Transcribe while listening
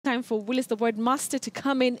time for Willis, the word master, to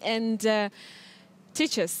come in and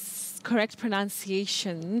teach us correct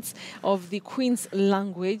pronunciations of the Queen's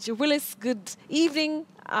language. Willis, good evening.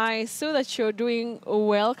 I saw that you're doing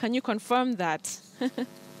well. Can you confirm that?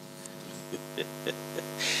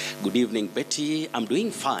 Good evening, Betty. I'm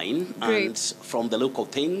doing fine. Great. And from the look of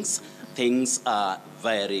things are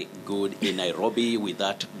very good in Nairobi with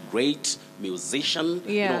that great musician.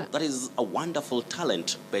 Yeah. You know, that is a wonderful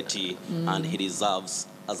talent, Betty, and he deserves,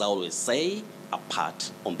 as I always say, a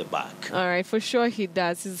pat on the back. All right, for sure he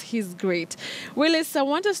does. He's great. Willis, I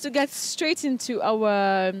want us to get straight into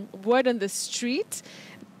our word on the street.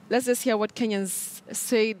 Let's just hear what Kenyans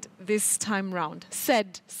said this time round.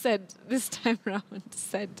 Said this time round.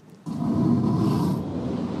 Said.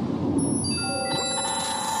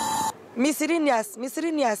 Miscellaneous,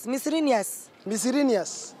 miscellaneous, miscellaneous.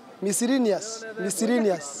 Miscellaneous, miscellaneous,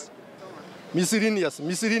 miscellaneous. Miscellaneous,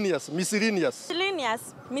 miscellaneous, miscellaneous.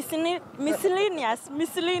 Miscellaneous, miscellaneous,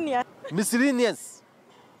 miscellaneous. Miscellaneous.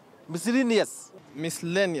 Miscellaneous,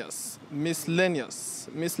 miscellaneous,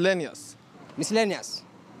 miscellaneous. Miscellaneous.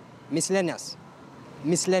 Miscellaneous.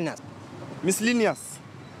 Miscellaneous. Miscellaneous.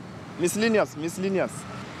 Miscellaneous, miscellaneous.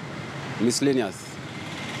 Miscellaneous.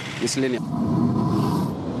 Miscellaneous.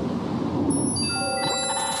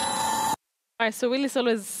 All right, so Willis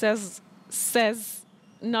always says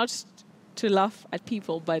not to laugh at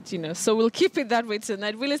people, but, you know, so we'll keep it that way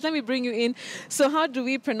tonight. Willis, let me bring you in. So how do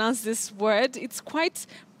we pronounce this word? It's quite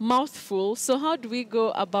mouthful, so how do we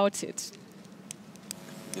go about it?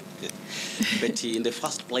 Betty, in the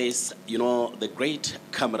first place, you know, the great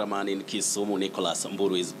cameraman in Kisumu, Nicholas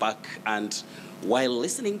Mburu, is back. And while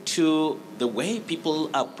listening to the way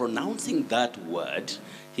people are pronouncing that word,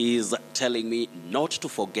 he's telling me not to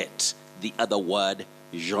forget the other word,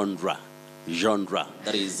 genre. Genre,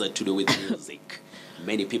 that is to do with music.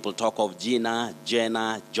 Many people talk of Gina,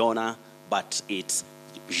 Jenna, Jonah, but it's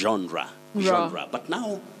genre. Genre. But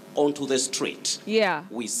now, onto the street. Yeah.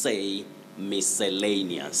 We say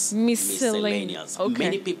miscellaneous. Miscellaneous. Okay.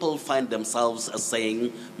 Many people find themselves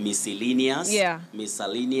saying miscellaneous, yeah,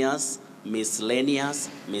 miscellaneous, miscellaneous,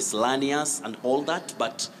 miscellaneous, and all that.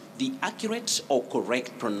 But the accurate or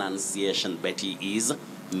correct pronunciation, Betty, is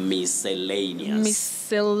miscellaneous.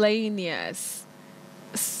 Miscellaneous.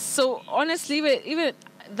 So honestly, even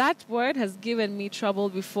that word has given me trouble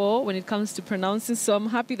before when it comes to pronouncing, so I'm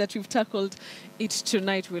happy that you've tackled it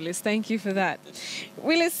tonight, Willis. Thank you for that.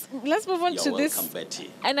 Willis, let's move on to this. You're welcome, Betty.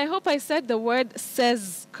 And I hope I said the word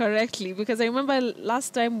says correctly, because I remember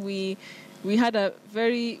last time we had a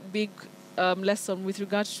very big lesson with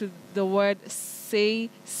regards to the word say,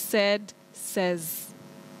 said, says.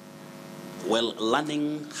 Well,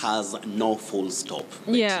 learning has no full stop,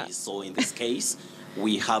 Betty. Yeah. So in this case,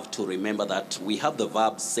 we have to remember that we have the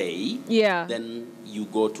verb say. Yeah. Then you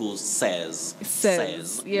go to says.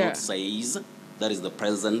 Says, yeah. Not says. That is the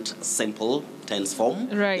present simple tense form.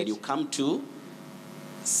 Right. Then you come to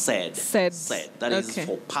said. Said. That is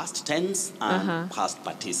for past tense and past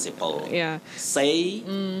participle. Yeah. Say,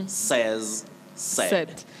 says,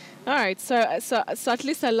 said. All right, so at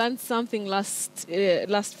least I learned something last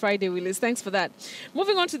Friday, Willis. Thanks for that.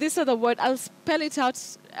 Moving on to this other word, I'll spell it out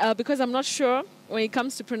because I'm not sure when it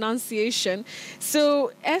comes to pronunciation.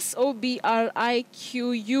 So sobriquet. I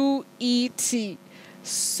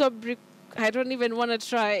don't even want to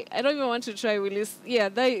try. Willis. Yeah,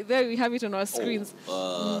 there we have it on our screens.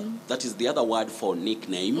 That is the other word for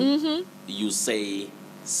nickname. You say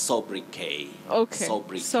sobriquet. Okay.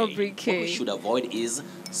 Sobriquet. What we should avoid is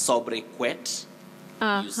sobriquet.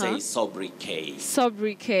 You say sobriquet.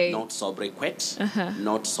 Sobriquet. Not sobriquet.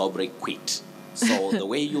 Not sobriquet. So the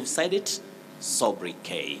way you've said it,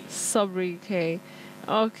 sobriquet. Sobriquet.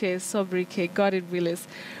 Okay, sobriquet. Got it, Willis.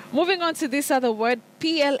 Moving on to this other word,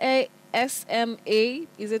 PLASMA.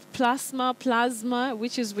 Is it plasma, plasma?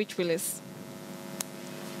 Which is which, Willis?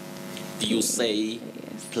 You say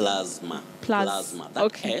plasma. Plasma.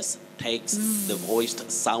 That S takes the voiced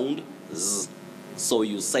sound Z. So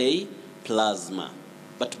you say plasma.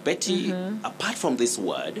 But Betty, apart from this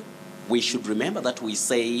word, we should remember that we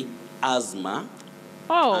say asthma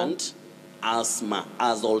and asthma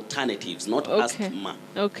as alternatives, not asthma.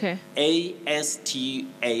 Okay.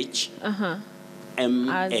 ASTHMA.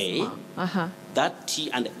 That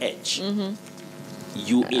T and H,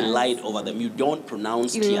 you elide over them. You don't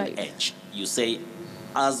pronounce T and H. You say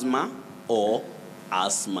asthma or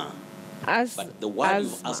asthma. But the word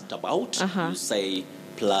you asked about, you say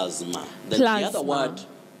plasma. Then the other word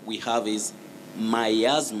we have is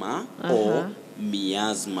miasma or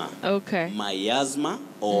miasma. Okay. Miasma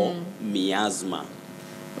or miasma.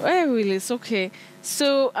 Well, Willis, okay.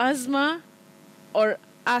 So asthma or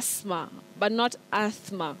asthma, but not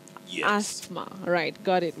asthma. Yes. Asthma. Right.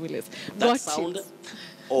 Got it, Willis. That Got sound it.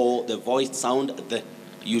 or the voice sound,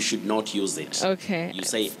 you should not use it. Okay. You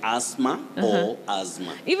say asthma or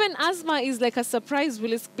asthma. Even asthma is like a surprise,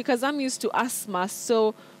 Willis, because I'm used to asthma,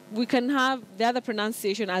 so we can have the other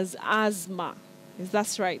pronunciation as asthma. Is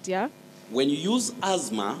that right? Yeah. When you use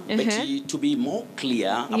asthma, Betty, to be more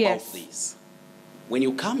clear about this, when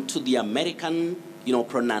you come to the American,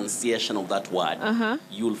 pronunciation of that word,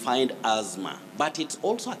 you'll find asthma. But it's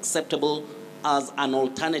also acceptable as an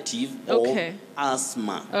alternative of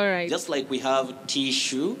asthma. All right. Just like we have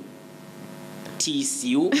tissue,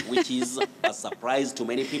 which is a surprise to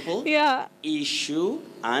many people. Yeah. Issue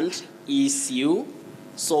and issue.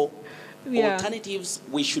 So alternatives,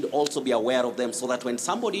 we should also be aware of them so that when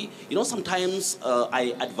somebody, sometimes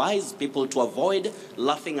I advise people to avoid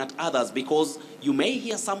laughing at others because you may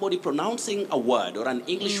hear somebody pronouncing a word or an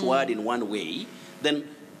English word in one way, then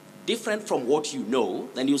different from what you know,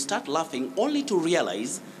 then you start laughing only to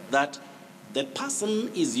realize that the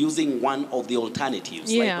person is using one of the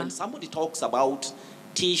alternatives. Like when somebody talks about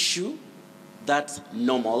tissue, that's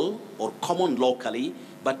normal or common locally.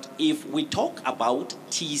 But if we talk about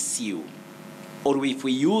tissue, or if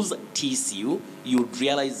we use tissue, you'd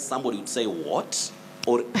realize somebody would say, what?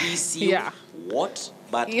 Or issue, what?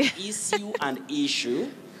 But issue and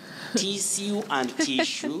issue, tissue and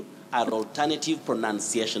tissue are alternative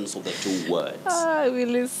pronunciations of the two words.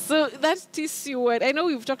 Willis. So that tissue word, I know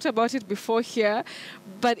we've talked about it before here,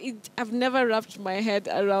 but I've never wrapped my head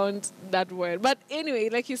around that word. But anyway,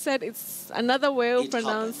 like you said, it's another way of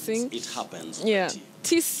pronouncing. It happens. Yeah.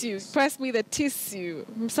 Tissue. Pass me the tissue.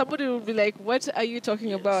 Somebody will be like, what are you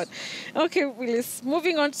talking about? Okay, Willis.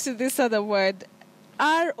 Moving on to this other word.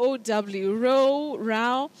 R-O-W.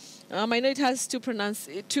 Row. I know it has two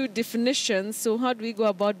definitions. So how do we go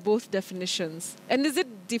about both definitions? And is it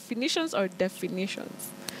definitions or definitions?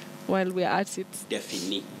 While we're at it.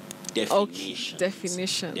 Definitions. Okay.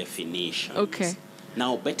 Definitions. Okay.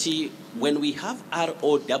 Now, Betty, when we have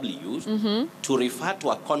ROWs to refer to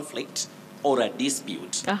a conflict or a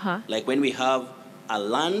dispute, like when we have a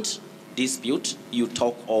land dispute, you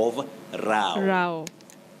talk of row.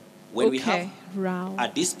 When we have a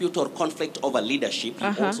dispute or conflict over leadership,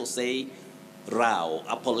 you also say row,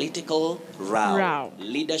 a political row.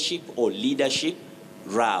 Leadership or leadership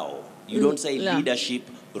row. You don't say leadership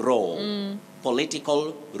row.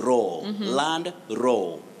 Political row. Land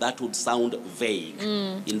row. That would sound vague.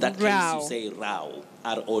 In that case, you say row,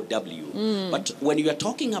 R-O-W. But when you are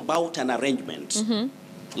talking about an arrangement,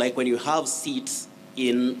 like when you have seats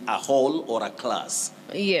in a hall or a class,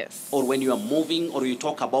 or when you are moving or you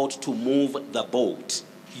talk about to move the boat,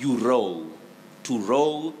 you row. To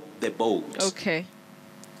row the boat. Okay.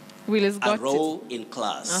 Willis got a row in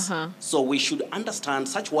class. So we should understand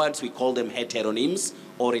such words, we call them heteronyms,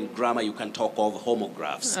 or in grammar you can talk of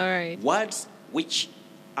homographs. All right. Words which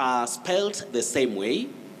are spelled the same way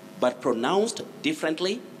but pronounced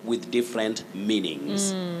differently with different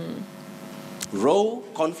meanings. Row,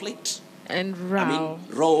 conflict. And row.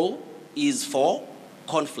 Row is for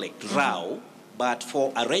conflict, row, but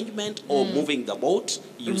for arrangement or moving the boat,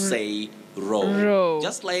 you say row.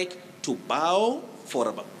 Just like to bow for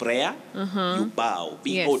a prayer, you bow,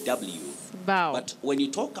 B-O-W. Bow. But when you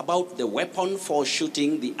talk about the weapon for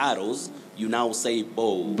shooting the arrows, you now say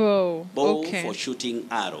bow. Bow for shooting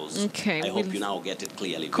arrows. Okay. I hope you now get it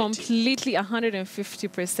clearly. Completely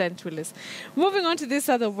 150%, Willis. Moving on to this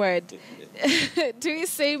other word. Do we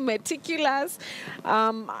say meticulous?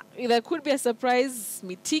 There could be a surprise.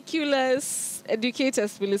 Meticulous. Educate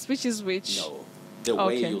us, Willis. Which is which? No. The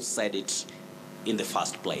way you said it in the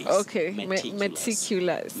first place. Okay.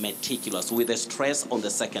 Meticulous. Meticulous, with a stress on the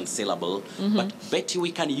second syllable. But Betty,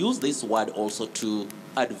 we can use this word also to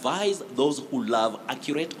advise those who love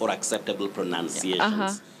accurate or acceptable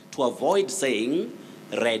pronunciations to avoid saying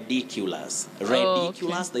ridiculous.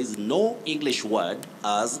 Ridiculous, there is no English word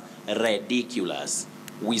as ridiculous.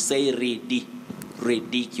 We say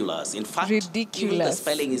ridiculous. In fact, even the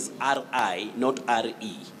spelling is R-I, not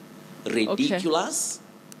R-E. Ridiculous,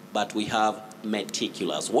 but we have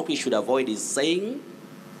meticulous. What we should avoid is saying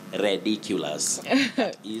ridiculous.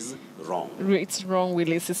 That is wrong. It's wrong,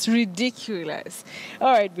 Willis. It's ridiculous.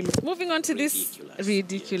 All right, Willis. Moving on to this.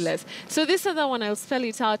 Ridiculous. Yes. So this other one, I'll spell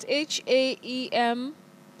it out. H-A-E-M-O-P-H-I-L-I-A.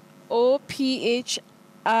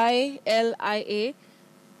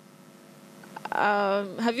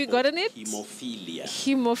 Have you gotten it? Hemophilia.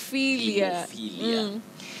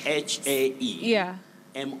 H-A-E. Yeah.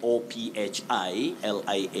 M-O-P-H-I-L-I-A.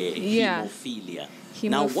 Yeah. Hemophilia.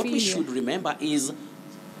 Now, what we should remember is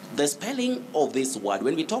the spelling of this word.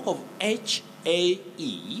 When we talk of H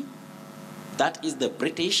A-E, that is the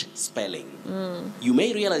British spelling. You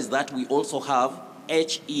may realize that we also have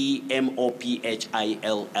H-E-M-O-P-H-I-L-I-A.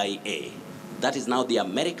 That is now the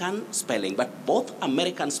American spelling, but both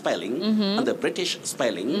American spelling and the British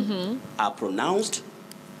spelling are pronounced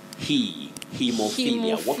he,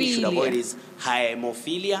 hemophilia. What we should avoid is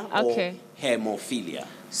hemophilia or hemophilia.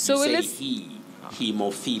 So you say he,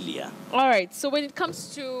 hemophilia. All right. So when it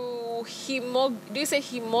comes to do you say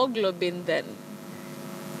hemoglobin then?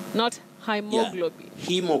 Not hemoglobin.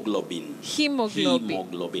 Yeah. Hemoglobin. Hemoglobin.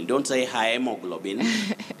 Hemoglobin. Don't say hemoglobin.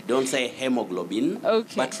 Don't say hemoglobin.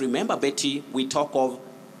 Okay. But remember, Betty, we talk of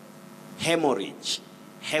hemorrhage.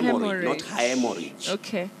 Hemorrhage, not hemorrhage.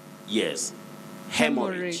 Okay. Yes.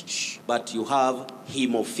 Hemorrhage. But you have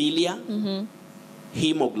hemophilia,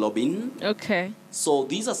 hemoglobin. Okay. So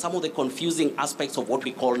these are some of the confusing aspects of what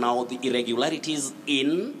we call now the irregularities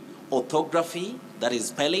in orthography, that is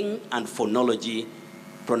spelling, and phonology,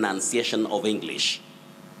 pronunciation of English.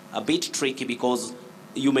 A bit tricky because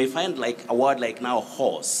you may find like a word like now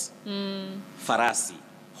horse, farasi,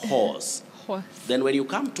 horse. Then when you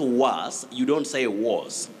come to was, you don't say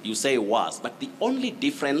was, you say was. But the only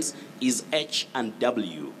difference is H and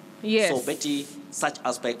W. Yes. So Betty, such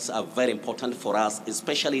aspects are very important for us,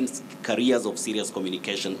 especially in careers of serious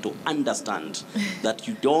communication, to understand that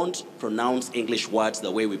you don't pronounce English words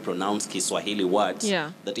the way we pronounce Kiswahili words.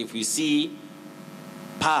 Yeah. That if we see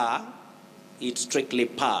pa, it's strictly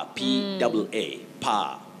pa, P-A-A,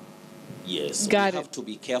 pa. Yes, we have to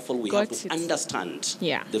be careful. We have to understand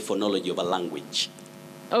the phonology of a language.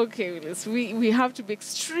 Okay, Willis, we have to be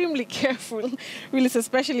extremely careful, Willis,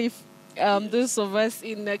 especially if those of us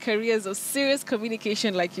in careers of serious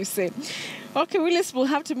communication, like you say. Okay, Willis, we'll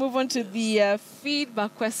have to move on to the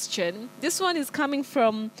feedback question. This one is coming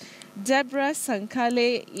from Deborah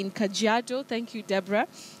Sankale in Kajiado. Thank you, Deborah.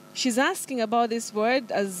 She's asking about this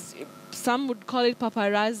word, as some would call it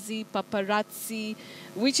paparazzi, paparazzi.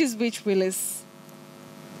 Which is which, Willis?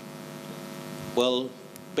 Well,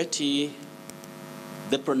 Betty,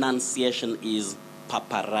 the pronunciation is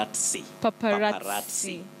paparazzi.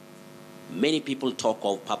 Paparazzi. Many people talk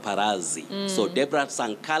of paparazzi. So Deborah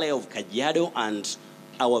Sankale of Kajiado and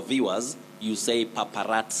our viewers, you say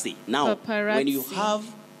paparazzi. Now, when you have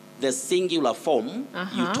the singular form,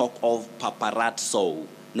 you talk of paparazzo,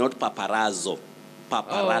 not paparazzo.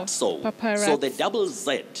 Paparazzo. So the double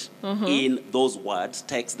Z in those words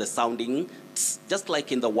takes the sounding tss, just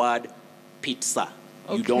like in the word pizza.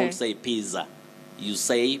 You don't say pizza. You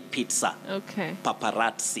say pizza. Okay.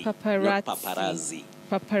 Paparazzi. Not paparazzi.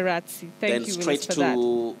 Paparazzi. Thank you, straight for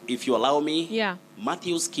that. If you allow me,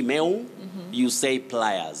 Matthew's Kimeu, you say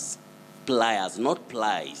pliers. Pliers, not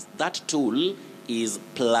plies. That tool is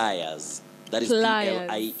pliers. That is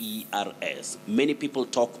P-L-I-E-R-S. Many people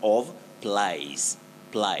talk of plies.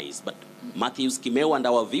 But Matthew's Kimeu and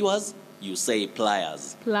our viewers, you say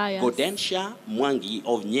pliers. Godensia Mwangi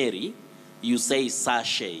of Nyeri, you say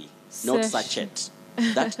sachet, not sachet.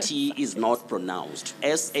 That T is not pronounced.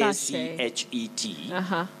 S-A-C-H-E-T.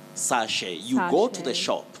 Sachet. You go to the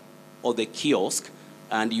shop or the kiosk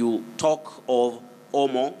and you talk of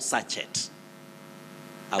Omo sachet.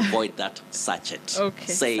 Avoid that sachet.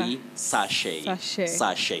 Okay. Say sachet.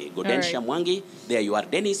 Sachet. Godensia Mwangi. There you are.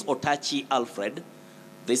 Dennis Otachi Alfred.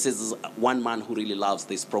 This is one man who really loves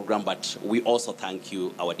this program, but we also thank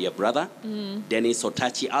you, our dear brother. Dennis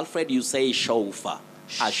Otachi Alfred, you say chauffeur.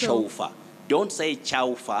 A chauffeur. Don't say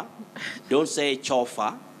chauffeur. Don't say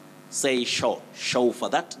chauffeur. Say chauffeur.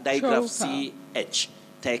 That digraph CH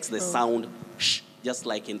takes the sound sh, just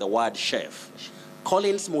like in the word chef.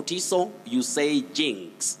 Collins Mutiso, you say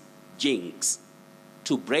jinx. Jinx.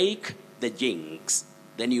 To break the jinx.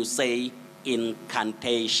 Then you say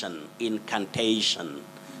incantation. Incantation.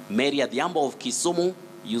 Mary Adhiambo of Kisumu,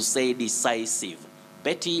 you say decisive.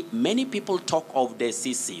 Betty, many people talk of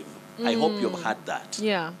decisive. I hope you've heard that.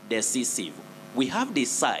 Yeah. Decisive. We have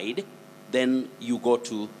decide, then you go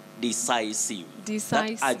to decisive.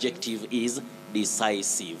 Decisive. That adjective is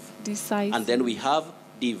decisive. Decisive. And then we have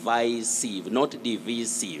divisive, not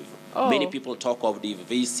divisive. Many people talk of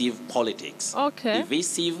divisive politics. Okay.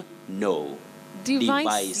 Divisive, no.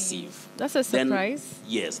 Divisive. That's a surprise. Then,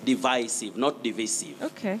 yes, divisive, not divisive.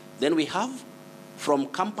 Okay. Then we have, from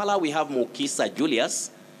Kampala, we have Mukisa Julius.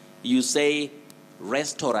 You say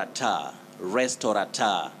restaurateur,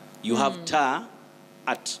 restaurateur. You have ta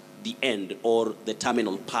at the end or the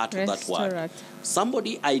terminal part of that word.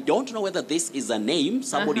 Somebody, I don't know whether this is a name,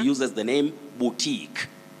 somebody uses the name boutique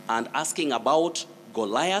and asking about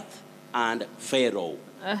Goliath and Pharaoh.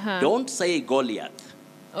 Don't say Goliath,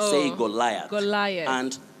 say Goliath. Goliath.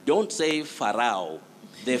 And don't say Pharaoh.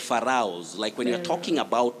 The pharaohs. Like when you're talking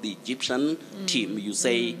about the Egyptian team, you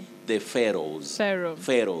say the pharaohs.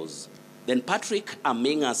 Pharaohs. Then Patrick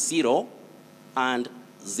Aminga Siro and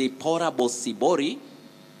Zipporah Bosibori.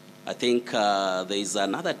 I think there is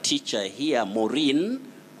another teacher here, Maureen,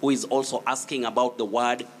 who is also asking about the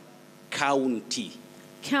word county.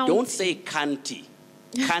 Don't say county.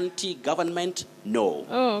 County government, no.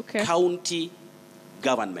 Oh, okay. County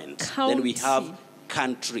government. County. Then we have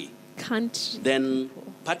country. Country. Then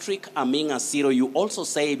Patrick Aminga Siro, you also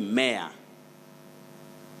say mayor.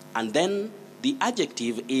 And then the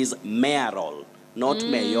adjective is mayoral, not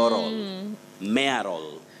mayoral.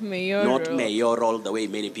 Mayoral. Not mayoral, the way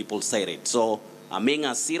many people say it. So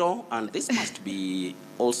Aminga Siro, and this must be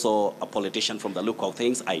also a politician from the look of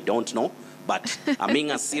things, I don't know. But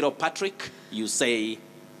Aminga Siro Patrick, you say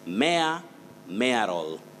mayor,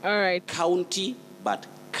 mayoral. All right. County, but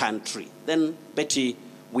country. Then, Betty,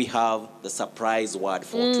 we have the surprise word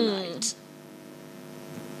for tonight.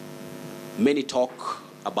 Many talk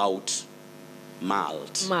about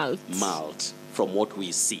malt. Malt, from what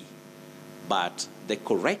we see. But the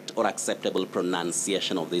correct or acceptable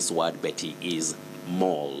pronunciation of this word, Betty, is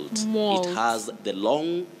malt. Malt. It has the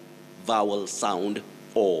long vowel sound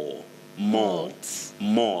O. Malt.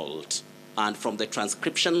 Malt. And from the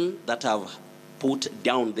transcription that I've put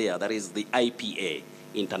down there, that is the IPA,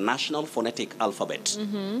 International Phonetic Alphabet.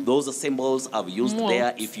 Those symbols I've used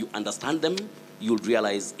there. If you understand them, you'll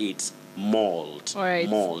realize it's malt. All right.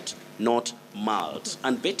 Malt, not malt.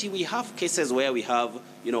 And Betty, we have cases where we have,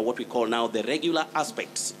 what we call now the regular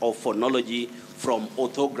aspects of phonology from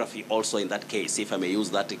orthography also in that case, if I may use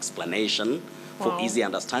that explanation for easy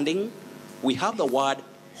understanding. We have the word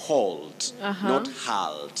halt, not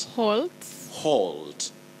halt. Halt.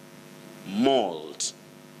 Halt, malt,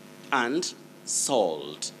 and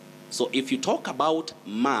salt. So if you talk about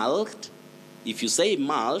malt, if you say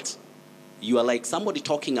malt, you are like somebody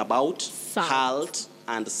talking about halt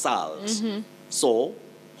and salt. So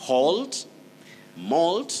halt,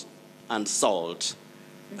 malt, and salt.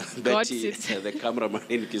 Betty, the cameraman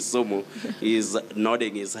in Kisumu, is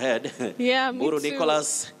nodding his head. Yeah, me Buru too.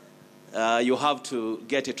 Nicholas, you have to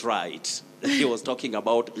get it right. He was talking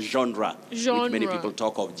about genre, which many people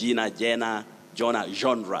talk of Gina, Jenna, Jonah,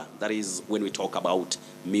 genre. That is when we talk about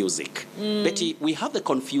music. Betty, we have the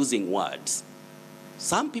confusing words.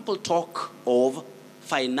 Some people talk of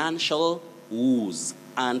financial woes,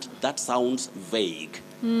 and that sounds vague.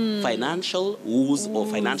 Financial woes or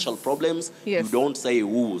financial problems, you don't say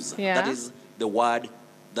woes. Yeah. That is the word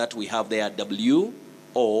that we have there, W-O-E-S.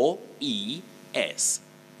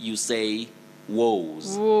 You say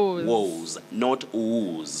woes. Woes, not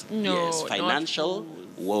woes. No, yes, financial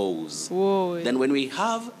woes. Woes. Then when we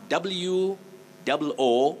have W-O-O-S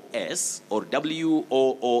or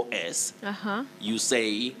W-O-O-S, you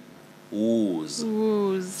say woos.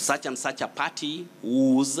 Woos. Such and such a party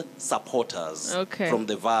woos supporters. Okay. From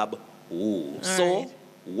the verb woo. All So, right.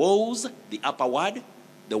 woes, the upper word,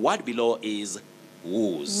 the word below is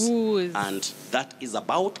woos. Woos. And that is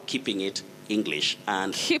about keeping it English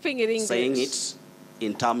and Keeping it English. saying it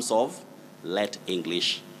in terms of let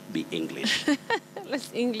English be English. Let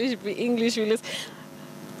English be English, Willis.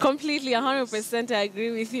 Completely, 100% I agree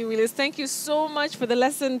with you, Willis. Thank you so much for the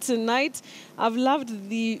lesson tonight. I've loved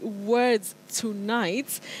the words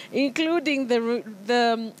tonight, including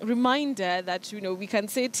the reminder that, we can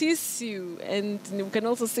say tissue and we can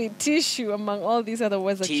also say tissue among all these other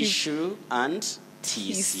words. Tissue and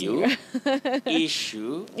tissue.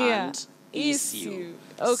 Issue and issue.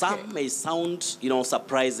 Okay. Some may sound,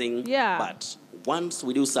 surprising, but once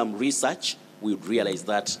we do some research, we would realize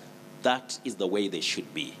that that is the way they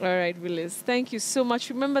should be. All right, Willis. Thank you so much.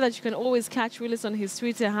 Remember that you can always catch Willis on his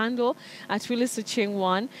Twitter handle at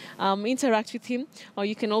WillisOcheng1. Interact with him, or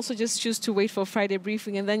you can also just choose to wait for Friday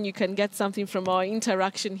briefing, and then you can get something from our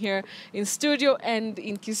interaction here in studio and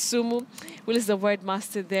in Kisumu. Willis, the word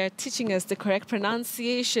master there, teaching us the correct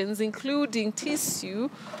pronunciations, including tissue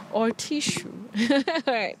or tissue. All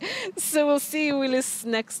right. So we'll see you, Willis,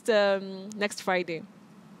 next Friday.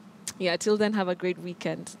 Yeah, till then, have a great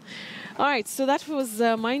weekend. All right, so that was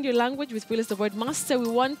Mind Your Language with Willis, the word master. We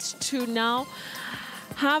want to now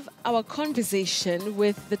have our conversation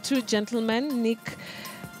with the two gentlemen, Nick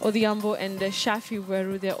Odhiambo and Shafi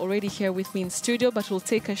Weru. They're already here with me in studio, but we'll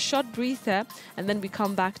take a short breather and then we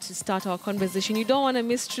come back to start our conversation. You don't want to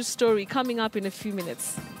miss True Story coming up in a few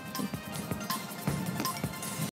minutes.